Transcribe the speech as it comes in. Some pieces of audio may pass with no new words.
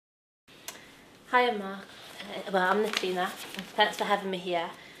Hi, Mark. I'm Natina. Thanks for having me here.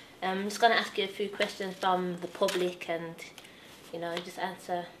 I'm just going to ask you a few questions from the public and, just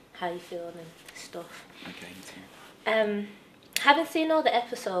answer how you feel and stuff. Okay. Having seen all the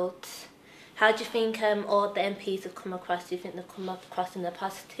episodes, how do you think all the MPs have come across? Do you think they've come across in a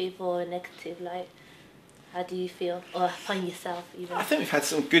positive or a negative light? How do you feel? Or upon yourself, even? I think we've had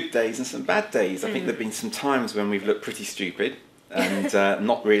some good days and some bad days. I think there have been some times when we've looked pretty stupid and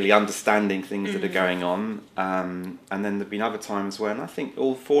not really understanding things that are going on. And then there have been other times when I think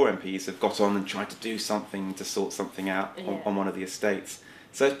all four MPs have got on and tried to do something to sort something out on one of the estates.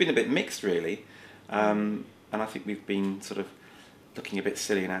 So it's been a bit mixed, really. And I think we've been sort of looking a bit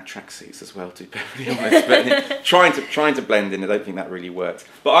silly in our tracksuits as well, to be perfectly honest. But trying to blend in, I don't think that really worked.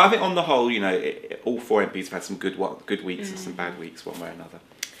 But I think on the whole, all four MPs have had some good weeks and some bad weeks, one way or another.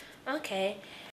 Okay.